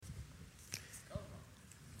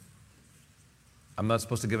I'm not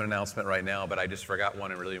supposed to give an announcement right now, but I just forgot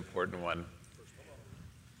one, a really important one.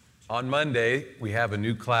 On Monday, we have a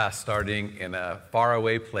new class starting in a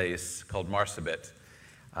faraway place called Marsabit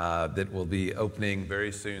that will be opening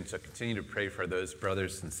very soon. So continue to pray for those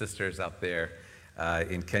brothers and sisters out there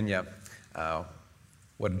in Kenya.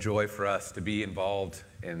 What a joy for us to be involved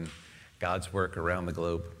in God's work around the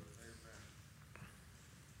globe.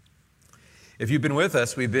 If you've been with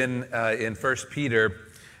us, we've been in 1 Peter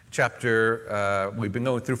chapter, we've been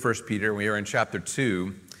going through 1 Peter, we are in chapter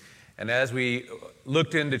 2. And as we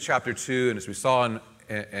looked into chapter 2, and as we saw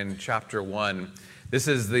in chapter 1, this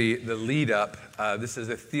is the lead up. This is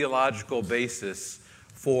a theological basis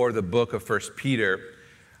for the book of 1 Peter,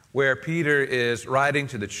 where Peter is writing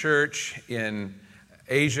to the church in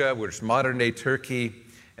Asia, which is modern-day Turkey,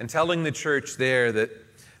 and telling the church there that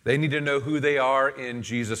they need to know who they are in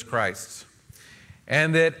Jesus Christ,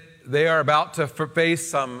 and that they are about to face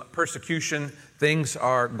some persecution. Things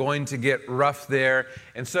are going to get rough there.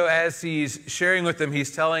 And so as he's sharing with them,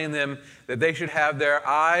 he's telling them that they should have their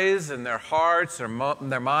eyes and their hearts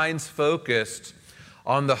and their minds focused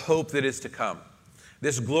on the hope that is to come,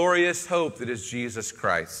 this glorious hope that is Jesus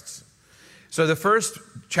Christ. So the first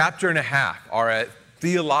chapter and a half are a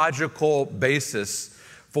theological basis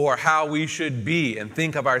for how we should be and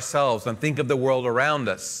think of ourselves and think of the world around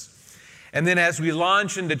us. And then as we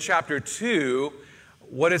launch into chapter 2,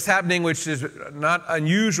 what is happening, which is not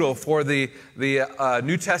unusual for the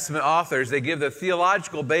New Testament authors, they give the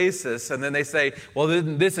theological basis, and then they say, well,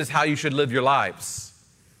 this is how you should live your lives.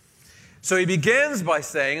 So he begins by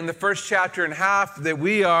saying in the first chapter and a half that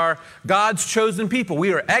we are God's chosen people.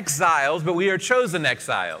 We are exiles, but we are chosen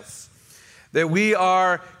exiles. That we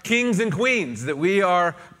are kings and queens, that we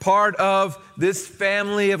are part of this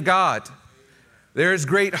family of God. There is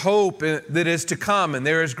great hope that is to come, and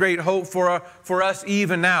there is great hope for us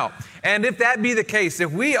even now. And if that be the case,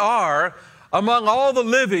 if we are, among all the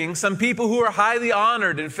living, some people who are highly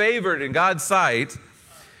honored and favored in God's sight,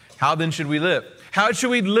 how then should we live? How should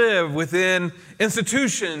we live within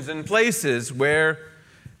institutions and places where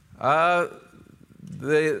there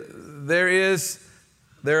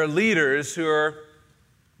are leaders who are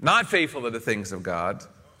not faithful to the things of God?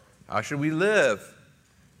 How should we live?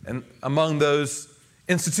 And among those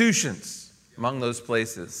institutions, among those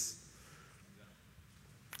places,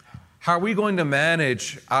 how are we going to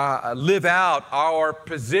manage, live out our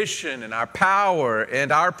position and our power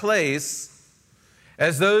and our place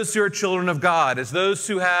as those who are children of God, as those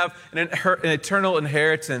who have an eternal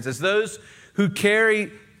inheritance, as those who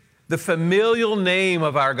carry the familial name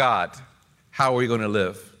of our God? How are we going to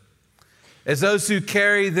live? As those who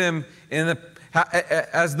carry them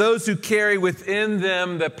as those who carry within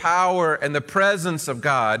them the power and the presence of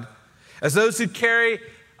God, as those who carry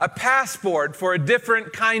a passport for a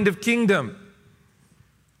different kind of kingdom,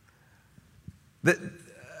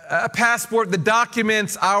 a passport that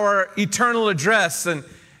documents our eternal address and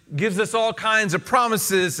gives us all kinds of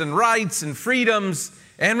promises and rights and freedoms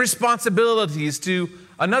and responsibilities to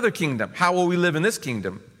another kingdom. How will we live in this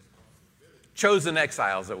kingdom? Chosen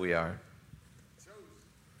exiles that we are.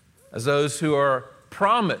 As those who are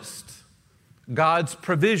promised God's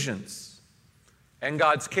provisions and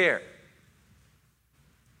God's care.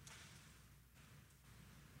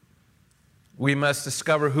 We must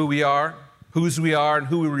discover who we are, whose we are, and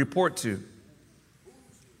who we report to.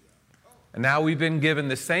 And now we've been given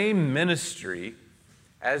the same ministry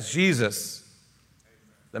as Jesus,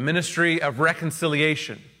 the ministry of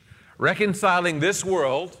reconciliation, reconciling this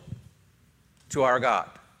world to our God.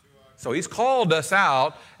 So he's called us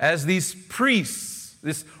out as these priests,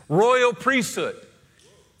 this royal priesthood.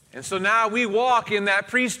 And so now we walk in that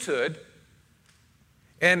priesthood,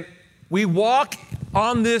 and we walk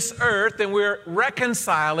on this earth, and we're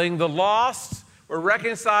reconciling the lost. We're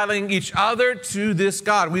reconciling each other to this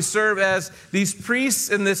God. We serve as these priests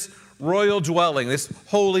in this royal dwelling, this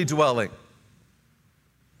holy dwelling.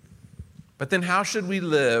 But then how should we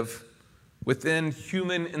live within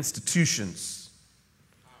human institutions,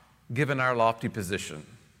 given our lofty position?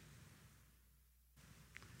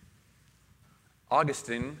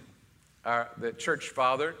 Augustine, the church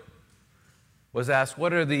father, was asked,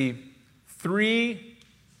 what are the 3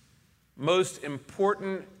 most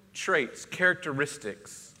important traits,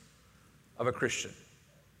 characteristics of a Christian?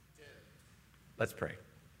 Let's pray.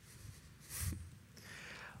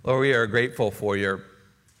 Lord, we are grateful for your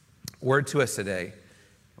word to us today.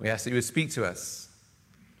 We ask that you would speak to us.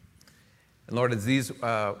 And Lord, as these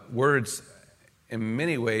words in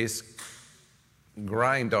many ways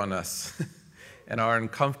grind on us and are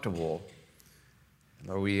uncomfortable,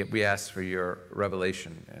 Lord, we ask for your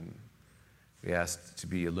revelation and We ask to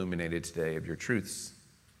be illuminated today of your truths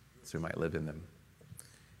so we might live in them.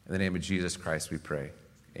 In the name of Jesus Christ we pray.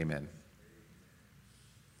 Amen.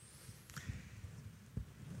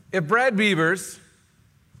 If Brad Beavers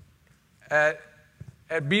at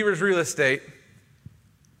Beavers Real Estate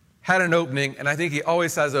had an opening, and I think he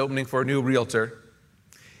always has an opening for a new realtor,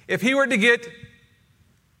 if he were to get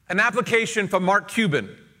an application from Mark Cuban,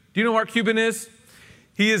 do you know who Mark Cuban is?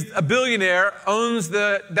 He is a billionaire, owns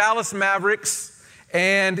the Dallas Mavericks,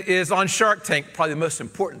 and is on Shark Tank, probably the most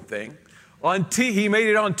important thing. He made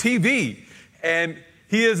it on TV, and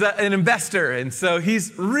he is an investor, and so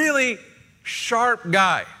he's really sharp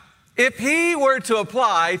guy. If he were to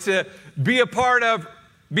apply to be a part of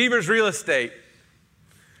Beavers Real Estate,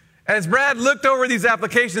 as Brad looked over these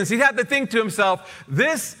applications, he'd have to think to himself,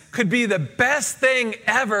 this could be the best thing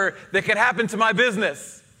ever that could happen to my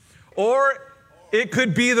business. Or it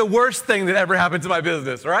could be the worst thing that ever happened to my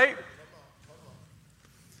business, right?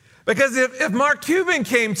 Because if Mark Cuban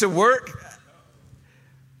came to work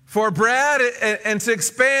for Brad and to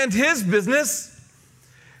expand his business,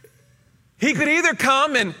 he could either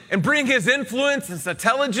come and bring his influence, his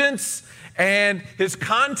intelligence, and his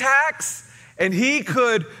contacts, and he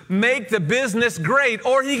could make the business great,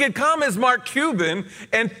 or he could come as Mark Cuban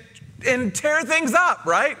and tear things up,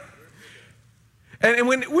 right? And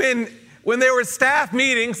when there were staff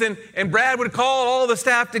meetings and Brad would call all the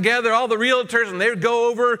staff together, all the realtors, and they would go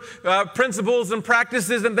over principles and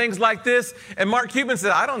practices and things like this, and Mark Cuban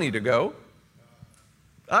said, I don't need to go.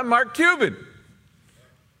 I'm Mark Cuban.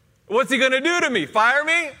 What's he going to do to me? Fire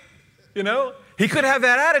me? You know, he could have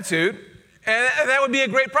that attitude. And that would be a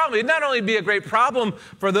great problem. It'd not only be a great problem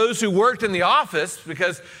for those who worked in the office,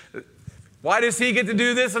 because why does he get to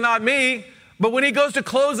do this and not me? But when he goes to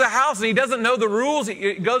close a house and he doesn't know the rules,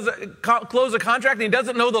 he goes to close a contract and he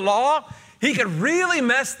doesn't know the law, he could really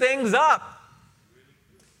mess things up.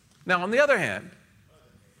 Now, on the other hand,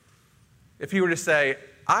 if he were to say,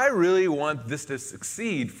 I really want this to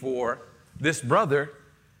succeed for this brother,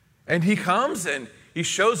 and he comes and he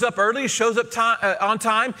shows up early, he shows up on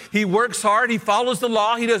time, he works hard, he follows the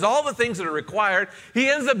law, he does all the things that are required. He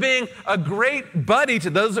ends up being a great buddy to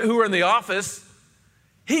those who are in the office.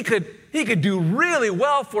 He could do really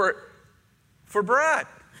well for Brad.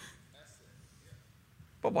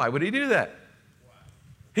 But why would he do that?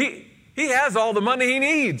 He has all the money he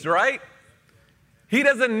needs, right? He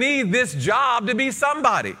doesn't need this job to be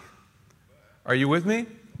somebody. Are you with me?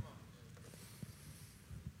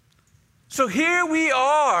 So here we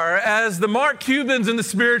are as the Mark Cubans in the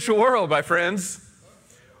spiritual world, my friends.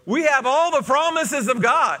 We have all the promises of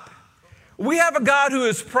God. We have a God who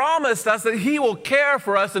has promised us that he will care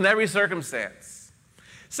for us in every circumstance.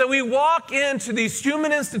 So we walk into these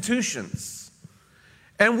human institutions,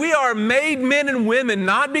 and we are made men and women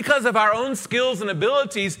not because of our own skills and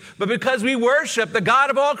abilities, but because we worship the God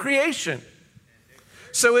of all creation.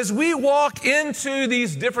 So as we walk into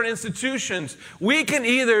these different institutions, we can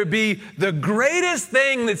either be the greatest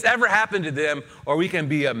thing that's ever happened to them, or we can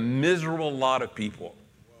be a miserable lot of people.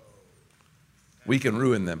 We can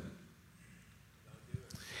ruin them.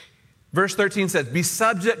 Verse 13 says, be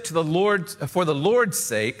subject to the Lord, for the Lord's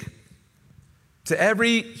sake, to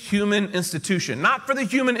every human institution. Not for the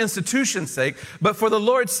human institution's sake, but for the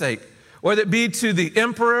Lord's sake. Whether it be to the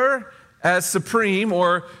emperor as supreme,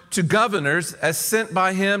 or to governors as sent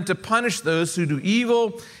by him to punish those who do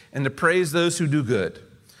evil and to praise those who do good.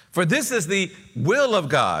 For this is the will of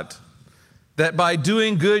God, that by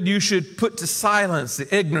doing good you should put to silence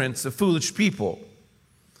the ignorance of foolish people.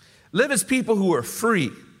 Live as people who are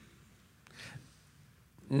free,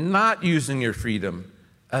 not using your freedom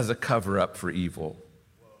as a cover-up for evil,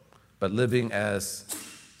 but living as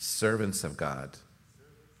servants of God.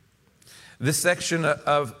 This section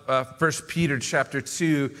of 1 Peter chapter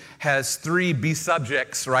 2 has 3 be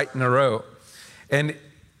subjects right in a row. And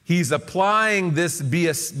he's applying this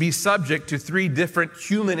be subject to 3 different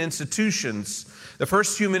human institutions. The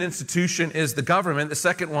first human institution is the government. The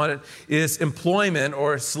second one is employment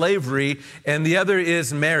or slavery. And the other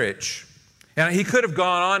is marriage. And he could have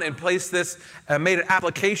gone on and placed this, made an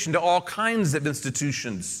application to all kinds of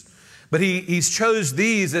institutions. But he's chose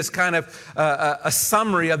these as kind of a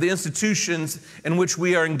summary of the institutions in which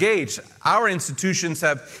we are engaged. Our institutions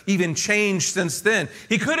have even changed since then.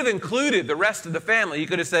 He could have included the rest of the family. He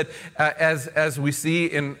could have said, as we see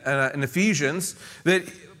in Ephesians, that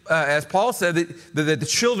as Paul said, that the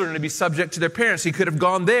children are to be subject to their parents. He could have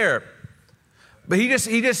gone there. But he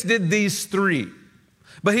just did these 3.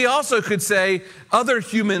 But he also could say other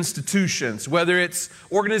human institutions, whether it's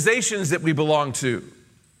organizations that we belong to,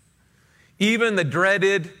 even the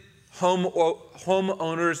dreaded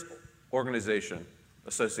homeowners organization,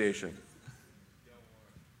 association.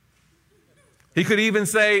 He could even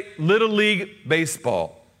say Little League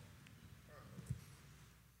Baseball.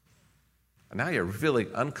 Now you're feeling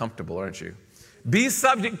uncomfortable, aren't you? Be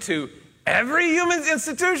subject to every human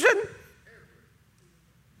institution?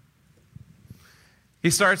 He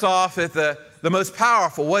starts off at the most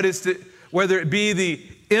powerful. Whether it be the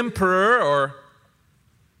emperor or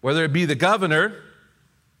whether it be the governor,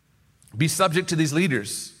 be subject to these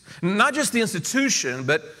leaders. Not just the institution,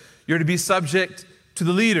 but you're to be subject to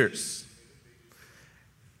the leaders.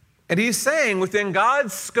 And he's saying within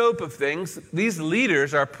God's scope of things, these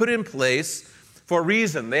leaders are put in place for a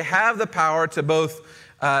reason. They have the power to both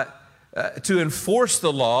to enforce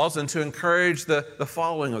the laws and to encourage the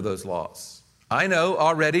following of those laws. I know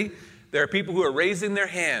already there are people who are raising their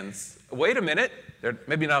hands. Wait a minute. They're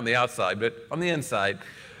maybe not on the outside, but on the inside.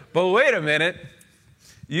 But wait a minute.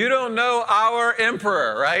 You don't know our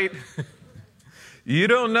emperor, right? You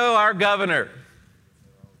don't know our governor.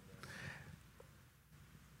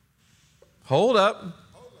 Hold up.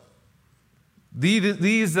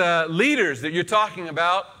 These leaders that you're talking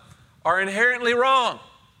about are inherently wrong,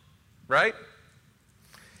 right?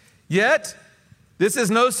 Yet, this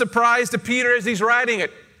is no surprise to Peter as he's writing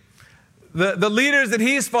it. The leaders that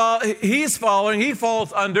he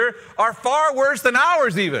falls under, are far worse than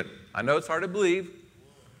ours even. I know it's hard to believe.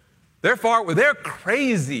 They're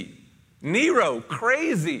crazy. Nero,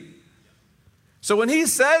 crazy. So when he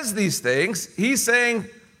says these things, he's saying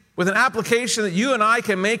with an application that you and I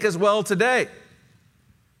can make as well today.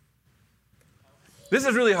 This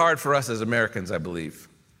is really hard for us as Americans, I believe.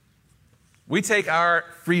 We take our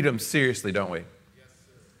freedom seriously, don't we?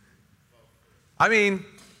 I mean,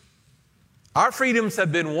 our freedoms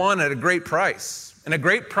have been won at a great price, and a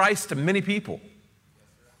great price to many people.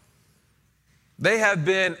 They have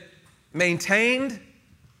been maintained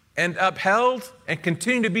and upheld and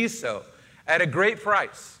continue to be so at a great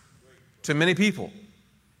price to many people.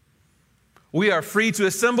 We are free to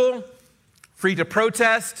assemble, free to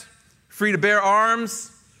protest, free to bear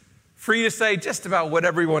arms, free to say just about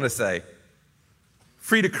whatever we want to say,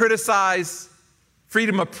 free to criticize,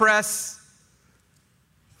 freedom of press,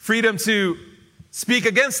 freedom to speak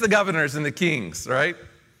against the governors and the kings, right?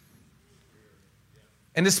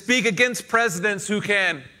 And to speak against presidents who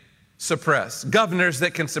can suppress, governors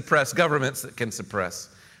that can suppress, governments that can suppress.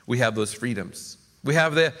 We have those freedoms. We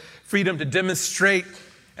have the freedom to demonstrate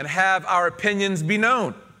and have our opinions be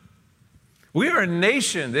known. We are a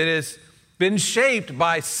nation that has been shaped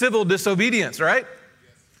by civil disobedience, right?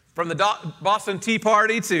 From the Boston Tea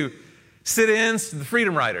Party to sit-ins to the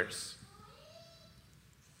Freedom Riders.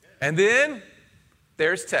 And then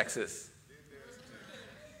there's Texas.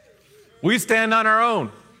 We stand on our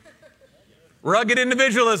own. Rugged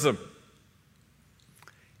individualism.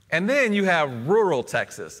 And then you have rural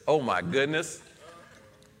Texas. Oh my goodness.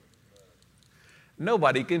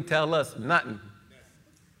 Nobody can tell us nothing.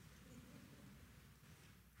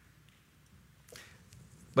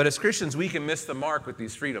 But as Christians, we can miss the mark with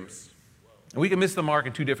these freedoms. And we can miss the mark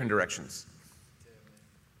in two different directions.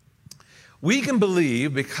 We can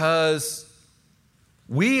believe because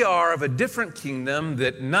we are of a different kingdom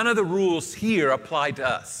that none of the rules here apply to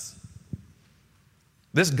us.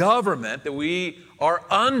 This government that we are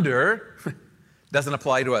under doesn't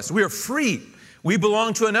apply to us. We are free. We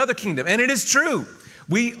belong to another kingdom. And it is true.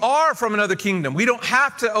 We are from another kingdom. We don't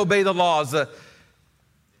have to obey the laws. And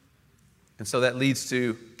so that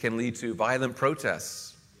can lead to violent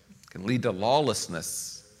protests, can lead to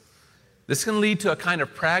lawlessness. This can lead to a kind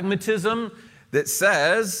of pragmatism that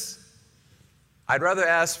says, I'd rather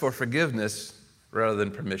ask for forgiveness rather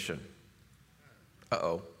than permission.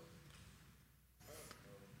 Uh-oh.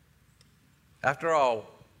 After all,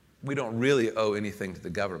 we don't really owe anything to the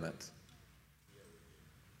government.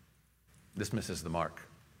 This misses the mark.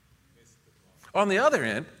 On the other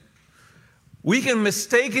hand, we can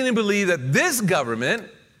mistakenly believe that this government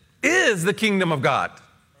is the kingdom of God.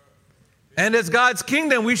 And as God's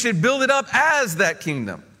kingdom, we should build it up as that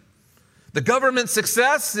kingdom. The government's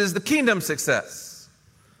success is the kingdom's success.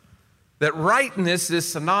 That rightness is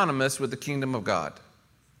synonymous with the kingdom of God.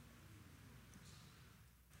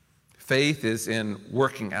 Faith is in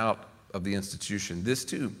working out of the institution. This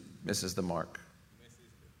too misses the mark.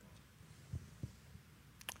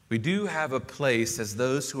 We do have a place as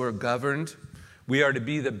those who are governed. We are to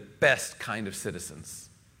be the best kind of citizens.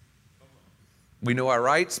 We know our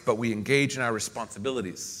rights, but we engage in our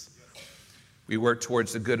responsibilities. We work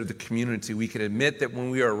towards the good of the community. We can admit that when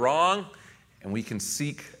we are wrong, and we can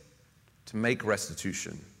seek to make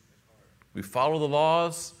restitution. We follow the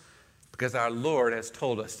laws because our Lord has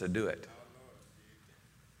told us to do it.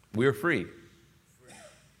 We're free.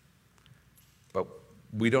 But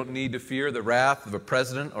we don't need to fear the wrath of a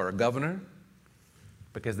president or a governor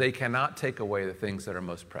because they cannot take away the things that are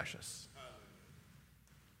most precious.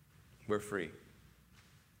 We're free.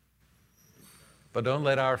 But don't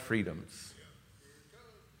let our freedoms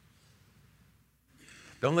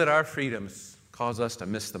cause us to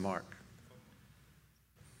miss the mark.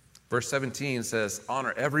 Verse 17 says,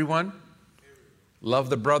 honor everyone, love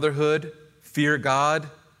the brotherhood, fear God,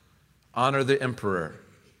 honor the emperor.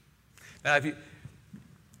 Now,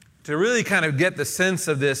 to really kind of get the sense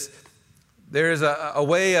of this, there's a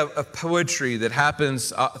way of poetry that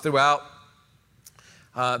happens throughout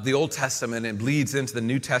the Old Testament and bleeds into the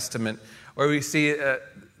New Testament, where we see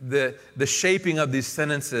the shaping of these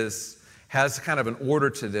sentences has kind of an order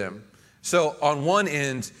to them. So on one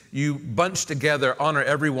end, you bunch together, honor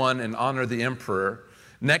everyone and honor the emperor.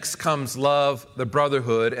 Next comes love, the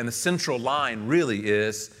brotherhood, and the central line really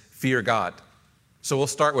is fear God. So we'll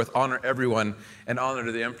start with honor everyone and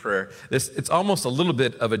honor the emperor. It's almost a little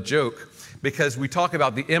bit of a joke because we talk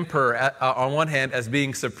about the emperor on one hand as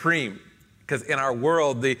being supreme, because in our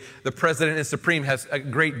world, the president is supreme, has a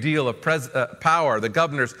great deal of power. The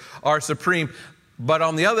governors are supreme. But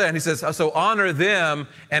on the other hand, he says, so honor them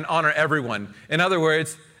and honor everyone. In other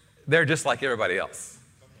words, they're just like everybody else.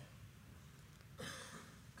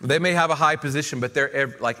 They may have a high position, but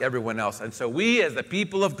they're like everyone else. And so we, as the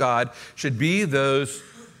people of God, should be those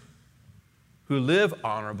who live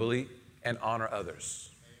honorably and honor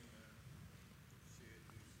others.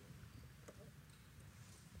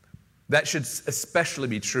 That should especially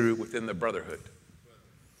be true within the brotherhood.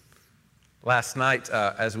 Last night,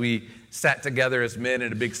 as we sat together as men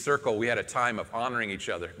in a big circle, we had a time of honoring each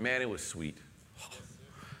other. Man, it was sweet.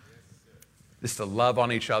 Just to love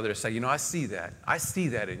on each other, to say, I see that. I see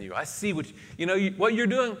that in you. I see what what you're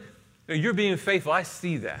doing. You're being faithful. I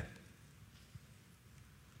see that.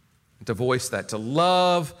 And to voice that, to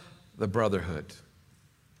love the brotherhood.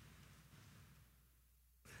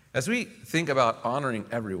 As we think about honoring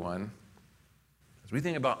everyone, as we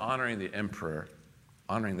think about honoring the emperor,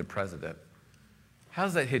 honoring the president, how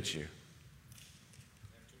does that hit you?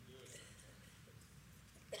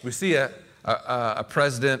 We see a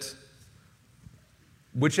president,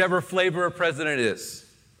 whichever flavor a president is.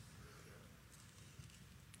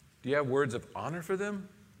 Do you have words of honor for them?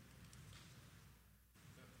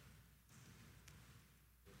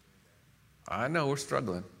 I know we're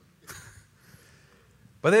struggling.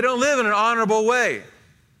 But they don't live in an honorable way.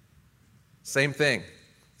 Same thing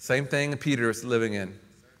Peter is living in.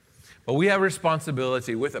 But we have a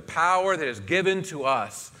responsibility with a power that is given to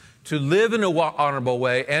us to live in an honorable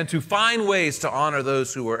way and to find ways to honor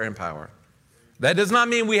those who are in power. That does not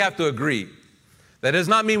mean we have to agree. That does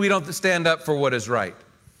not mean we don't stand up for what is right.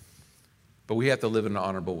 But we have to live in an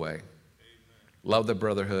honorable way. Amen. Love the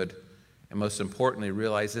brotherhood. And most importantly,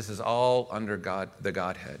 realize this is all under God, the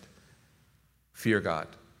Godhead. Fear God.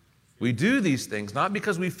 We do these things not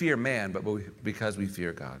because we fear man, but because we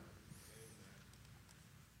fear God.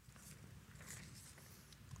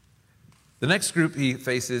 The next group he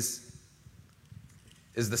faces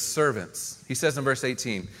is the servants. He says in verse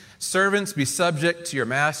 18, servants, be subject to your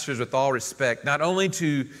masters with all respect, not only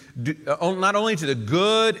to the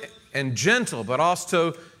good and gentle, but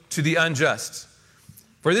also to the unjust.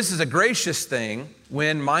 For this is a gracious thing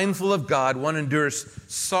when, mindful of God, one endures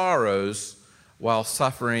sorrows while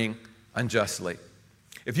suffering unjustly.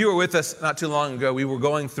 If you were with us not too long ago, we were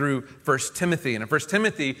going through 1 Timothy. And in 1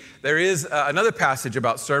 Timothy, there is another passage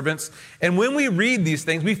about servants. And when we read these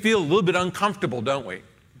things, we feel a little bit uncomfortable, don't we?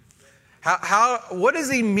 What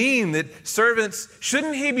does he mean that servants,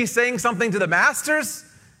 shouldn't he be saying something to the masters?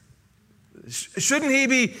 Shouldn't he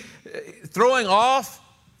be throwing off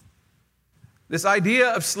this idea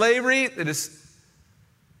of slavery that is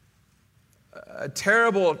a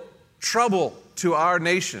terrible trouble to our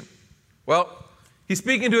nation? Well, he's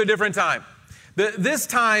speaking to a different time. This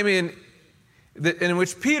time in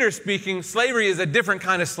which Peter's speaking, slavery is a different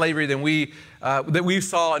kind of slavery than that we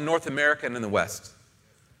saw in North America and in the West.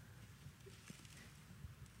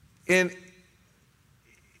 In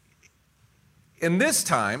this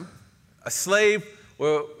time, a slave,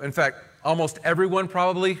 well, in fact, almost everyone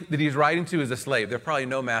probably that he's writing to is a slave. There are probably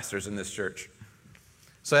no masters in this church.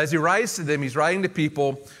 So as he writes to them, he's writing to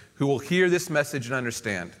people who will hear this message and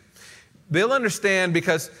understand. They'll understand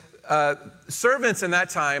because servants in that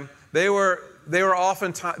time, they were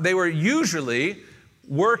usually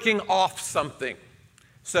working off something.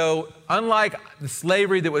 So unlike the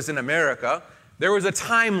slavery that was in America, there was a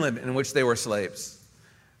time limit in which they were slaves.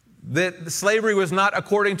 The slavery was not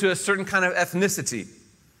according to a certain kind of ethnicity.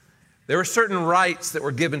 there were certain rights that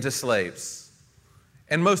were given to slaves.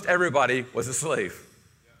 And most everybody was a slave.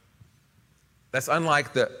 That's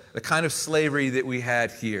unlike the kind of slavery that we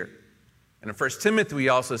had here. And in 1 Timothy, we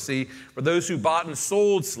also see for those who bought and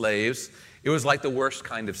sold slaves, it was like the worst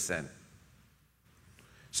kind of sin.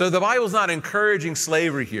 So the Bible's not encouraging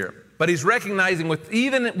slavery here, but he's recognizing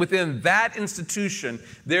even within that institution,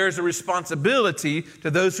 there's a responsibility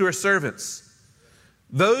to those who are servants.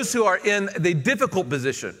 Those who are in the difficult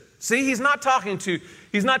position. See, he's not talking to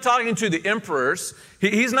the emperors.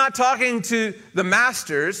 He's not talking to the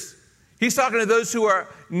masters. He's talking to those who are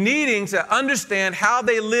needing to understand how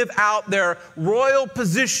they live out their royal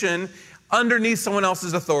position underneath someone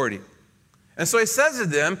else's authority. And so he says to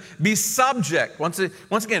them, be subject. Once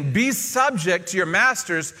again, be subject to your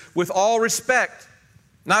masters with all respect,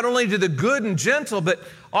 not only to the good and gentle, but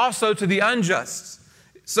also to the unjust.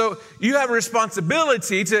 So you have a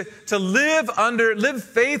responsibility to live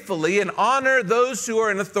faithfully and honor those who are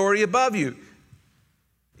in authority above you.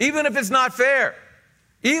 Even if it's not fair.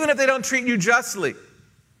 Even if they don't treat you justly.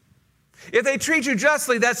 If they treat you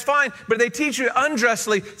justly, that's fine. But if they treat you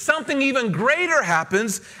unjustly, something even greater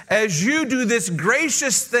happens as you do this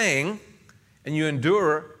gracious thing and you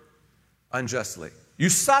endure unjustly. You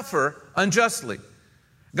suffer unjustly.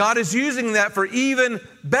 God is using that for even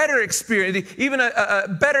better experience, even a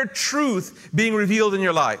better truth being revealed in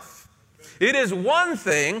your life. It is one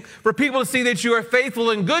thing for people to see that you are faithful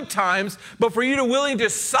in good times, but for you to willing to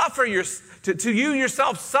suffer, to you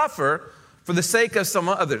yourself suffer for the sake of some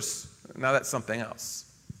others. Now that's something else.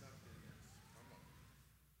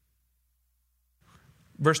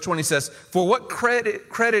 Verse 20 says, for what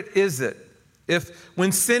credit is it if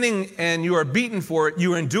when sinning and you are beaten for it,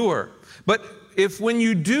 you endure? But if when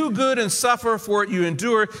you do good and suffer for it, you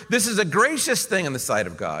endure, this is a gracious thing in the sight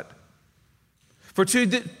of God. For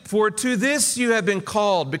to this you have been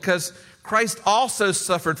called, because Christ also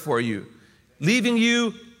suffered for you, leaving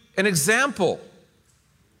you an example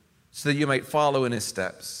so that you might follow in his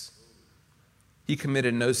steps. He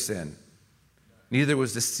committed no sin, neither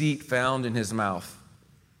was deceit found in his mouth.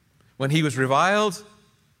 When he was reviled,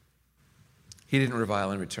 he didn't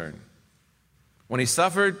revile in return. When he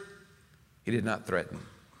suffered, he did not threaten,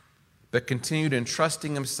 but continued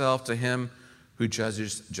entrusting himself to him who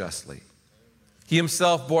judges justly. He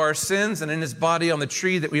himself bore our sins and in his body on the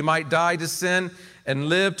tree that we might die to sin and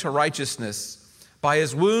live to righteousness. By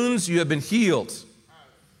his wounds you have been healed.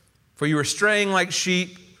 For you were straying like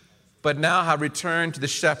sheep, but now have returned to the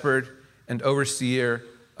shepherd and overseer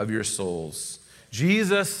of your souls.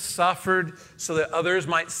 Jesus suffered so that others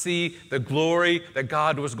might see the glory that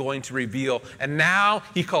God was going to reveal. And now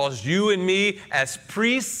he calls you and me as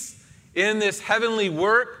priests in this heavenly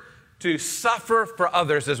work to suffer for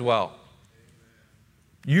others as well.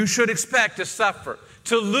 You should expect to suffer,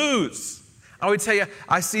 to lose. I would tell you,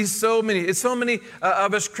 I see so many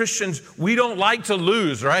of us Christians, we don't like to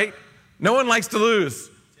lose, right? No one likes to lose.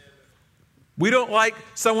 We don't like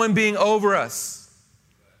someone being over us.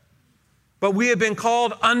 But we have been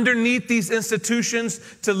called underneath these institutions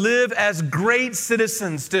to live as great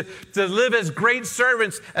citizens, to live as great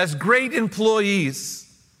servants, as great employees.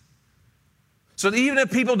 So that even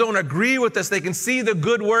if people don't agree with us, they can see the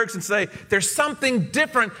good works and say, there's something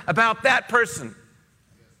different about that person.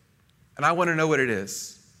 And I want to know what it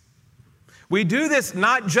is. We do this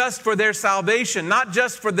not just for their salvation, not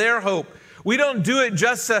just for their hope. We don't do it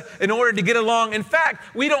just in order to get along. In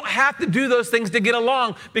fact, we don't have to do those things to get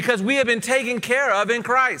along because we have been taken care of in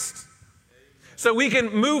Christ. So we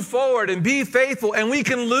can move forward and be faithful, and we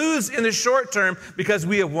can lose in the short term because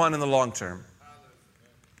we have won in the long term.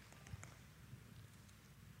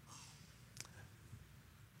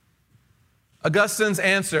 Augustine's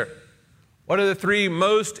answer. What are the three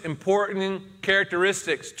most important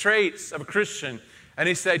characteristics, traits of a Christian? And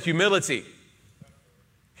he said, humility.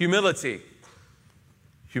 Humility.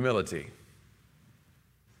 Humility.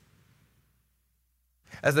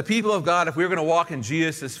 As the people of God, if we're going to walk in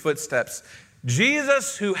Jesus' footsteps,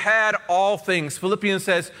 Jesus who had all things, Philippians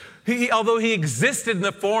says, although he existed in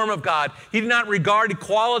the form of God, he did not regard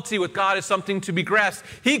equality with God as something to be grasped.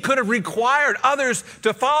 He could have required others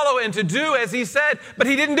to follow and to do as he said, but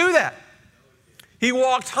he didn't do that. He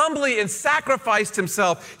walked humbly and sacrificed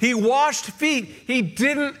himself. He washed feet. He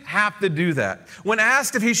didn't have to do that. When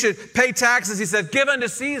asked if he should pay taxes, he said, give unto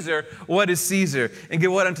Caesar what is Caesar, and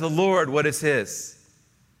give what unto the Lord what is his.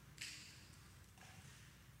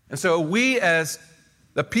 And so we as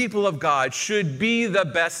the people of God should be the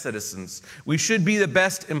best citizens. We should be the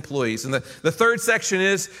best employees. And the third section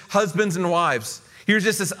is husbands and wives. Here's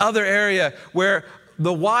just this other area where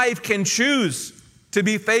the wife can choose to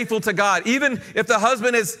be faithful to God. Even if the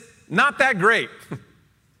husband is not that great. And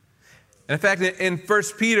in fact, in 1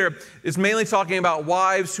 Peter, it's mainly talking about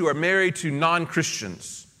wives who are married to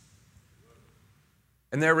non-Christians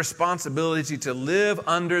and their responsibility to live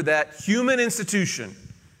under that human institution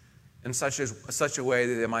in such a way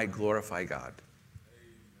that they might glorify God.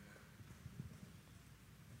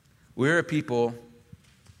 We're a people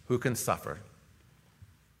who can suffer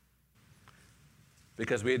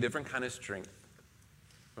because we have a different kind of strength,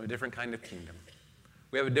 we have a different kind of kingdom,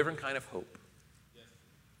 we have a different kind of hope.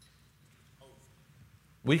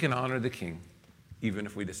 We can honor the King even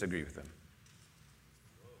if we disagree with him.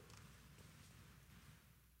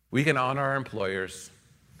 We can honor our employers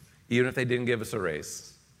even if they didn't give us a raise.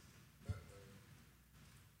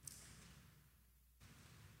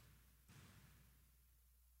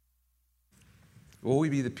 Will we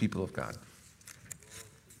be the people of God?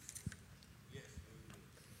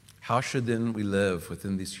 How should then we live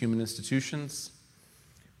within these human institutions?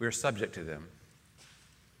 We are subject to them.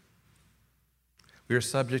 We are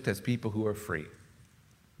subject as people who are free.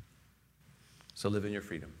 So live in your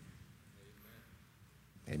freedom.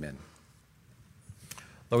 Amen.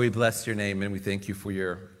 Lord, we bless your name and we thank you for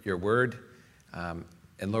your word.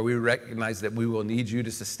 And Lord, we recognize that we will need you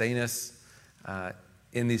to sustain us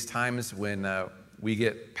in these times when we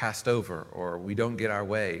get passed over or we don't get our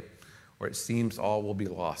way or it seems all will be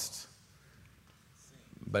lost.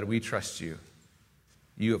 But we trust you.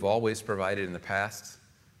 You have always provided in the past.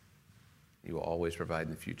 You will always provide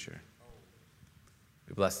in the future.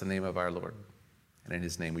 We bless the name of our Lord. And in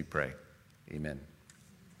his name we pray. Amen.